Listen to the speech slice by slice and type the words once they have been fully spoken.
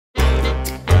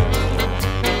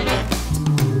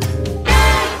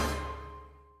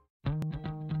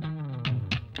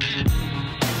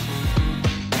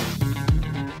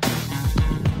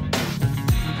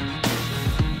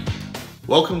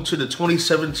Welcome to the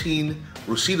 2017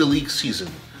 Rosita League season.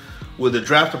 With the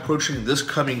draft approaching this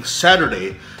coming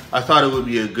Saturday, I thought it would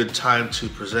be a good time to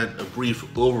present a brief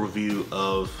overview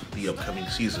of the upcoming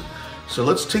season. So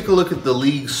let's take a look at the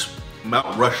league's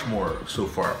Mount Rushmore so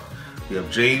far. We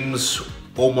have James,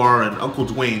 Omar, and Uncle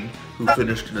Dwayne, who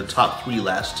finished in the top 3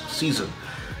 last season.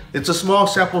 It's a small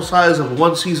sample size of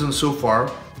one season so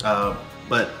far,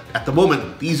 but at the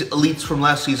moment, these elites from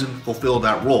last season fulfill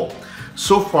that role.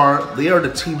 So far, they are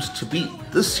the teams to beat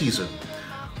this season.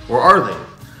 Or are they?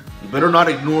 You better not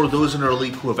ignore those in our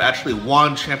league who have actually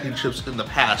won championships in the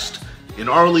past, in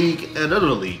our league and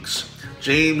other leagues.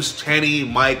 James, Tanny,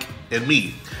 Mike, and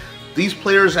me. These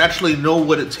players actually know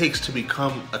what it takes to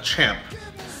become a champ.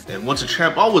 And once a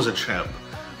champ, always a champ.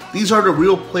 These are the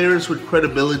real players with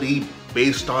credibility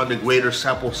based on the greater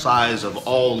sample size of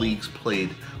all leagues played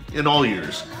in all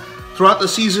years. Throughout the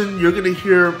season, you're going to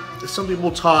hear some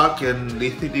people talk and they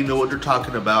think they know what they're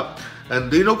talking about. And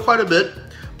they know quite a bit,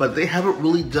 but they haven't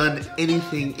really done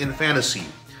anything in fantasy.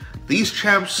 These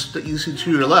champs that you see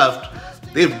to your left,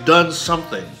 they've done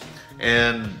something.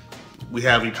 And we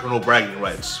have eternal bragging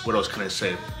rights. What else can I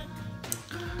say?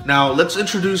 Now, let's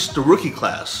introduce the rookie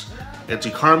class.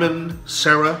 Auntie Carmen,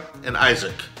 Sarah, and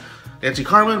Isaac. Auntie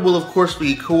Carmen will of course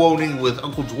be co-owning with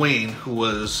Uncle Dwayne, who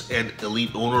was an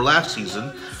elite owner last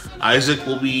season. Isaac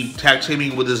will be tag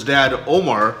teaming with his dad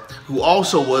Omar, who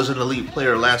also was an elite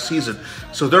player last season.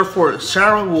 So therefore,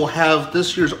 Sarah will have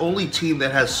this year's only team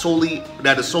that is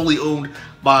solely owned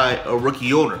by a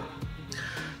rookie owner.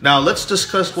 Now let's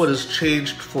discuss what has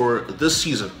changed for this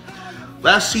season.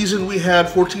 Last season we had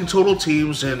 14 total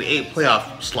teams and 8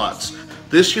 playoff slots.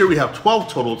 This year we have 12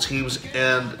 total teams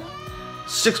and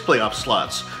 6 playoff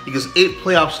slots, because 8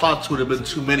 playoff slots would have been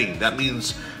too many. That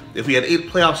means if we had 8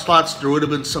 playoff slots, there would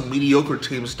have been some mediocre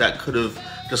teams that could have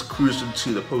just cruised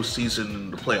into the postseason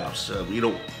and the playoffs. We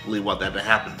don't really want that to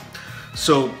happen.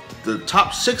 So the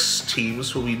top 6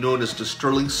 teams will be known as the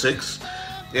Sterling 6,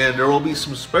 and there will be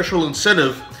some special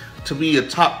incentive to be a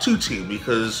top 2 team,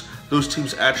 because those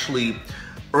teams actually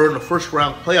earn a first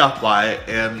round playoff bye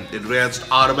and advanced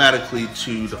automatically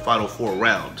to the Final 4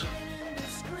 round.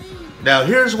 Now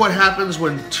here's what happens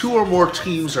when 2 or more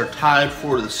teams are tied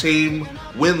for the same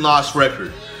win-loss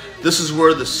record. This is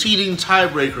where the seeding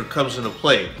tiebreaker comes into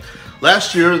play.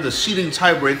 Last year, the seeding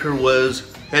tiebreaker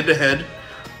was head-to-head.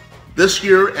 This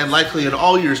year, and likely in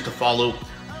all years to follow,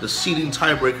 the seeding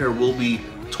tiebreaker will be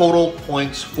total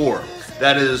points for.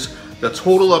 That is, the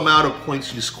total amount of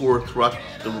points you score throughout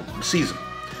the season.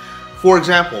 For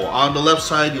example, on the left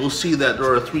side, you'll see that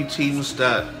there are 3 teams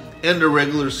that end the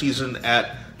regular season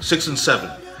at 6 and 7.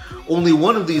 Only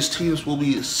one of these teams will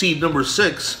be seed number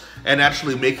 6 and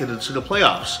actually make it into the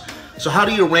playoffs. So how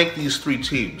do you rank these 3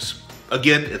 teams?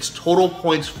 Again, it's total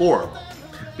points for.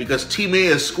 Because Team A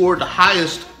has scored the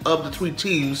highest of the 3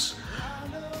 teams,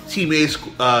 Team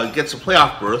A gets a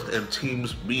playoff berth, and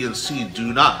teams B and C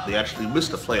do not. They actually miss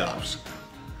the playoffs.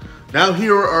 Now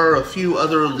here are a few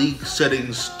other league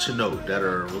settings to note that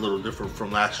are a little different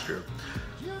from last year.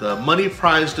 The money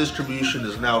prize distribution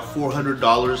is now $400,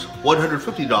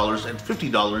 $150, and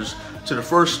 $50 to the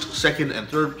first, second, and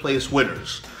third place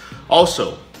winners.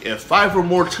 Also, if 5 or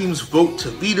more teams vote to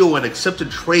veto an accepted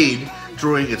trade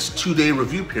during its 2-day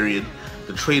review period,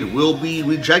 the trade will be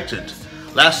rejected.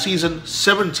 Last season,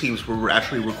 7 teams were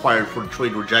actually required for the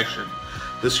trade rejection.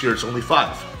 This year it's only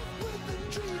 5.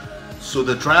 So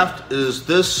the draft is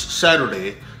this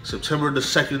Saturday, September the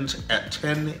 2nd at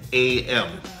 10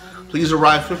 a.m. Please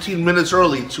arrive 15 minutes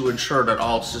early to ensure that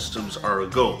all systems are a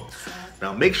go.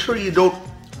 Now make sure you don't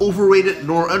overrate it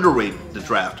nor underrate the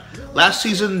draft. Last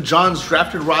season, John's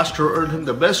drafted roster earned him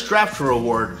the Best Drafter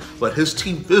award, but his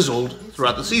team fizzled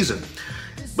throughout the season.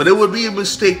 But it would be a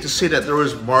mistake to say that there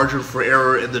is margin for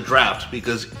error in the draft,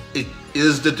 because it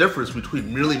is the difference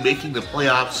between merely making the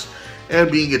playoffs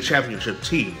and being a championship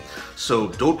team. So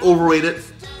don't overrate it,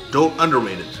 don't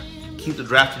underrate it. Keep the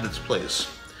draft in its place.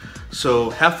 So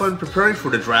have fun preparing for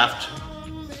the draft,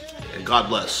 and God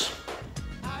bless.